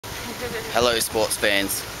Hello sports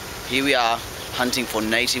fans, here we are hunting for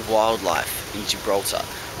native wildlife in Gibraltar,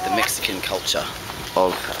 the Mexican culture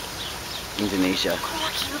of Indonesia.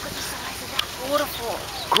 Crikey, look at the size of that waterfall.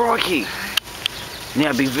 Crikey!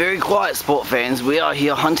 Now be very quiet sport fans, we are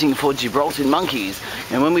here hunting for Gibraltar monkeys,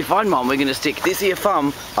 and when we find one we're going to stick this here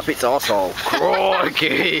thumb up its arsehole.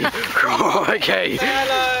 Crikey! Crikey!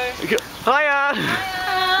 Hello! Hiya!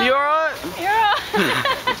 Hiya! You alright? You're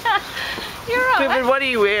alright. You're alright. Pippin, what are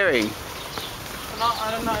you wearing?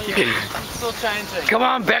 I don't know yet. I'm still changing. Come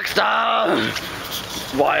on, Baxter!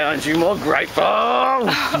 Why aren't you more grateful?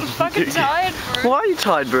 I'm fucking tired, bro. Why are you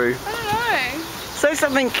tired, Brew? I don't know. Say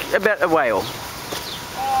something about a whale.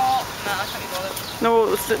 Oh, no, I can't be bothered. No,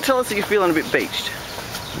 well, tell us that you're feeling a bit beached.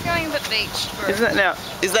 Feeling a bit beached, bro. Is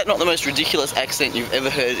that not the most ridiculous accent you've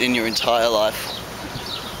ever heard in your entire life?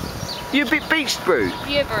 You're a bit beached, Brew.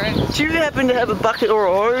 Yeah, bro. Do you happen to have a bucket or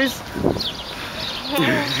a hose?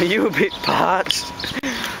 Are you a bit parched?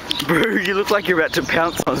 Brew, you look like you're about to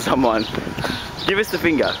pounce on someone. Give us the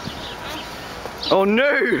finger. Oh no!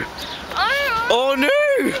 I Oh no!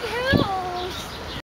 don't know.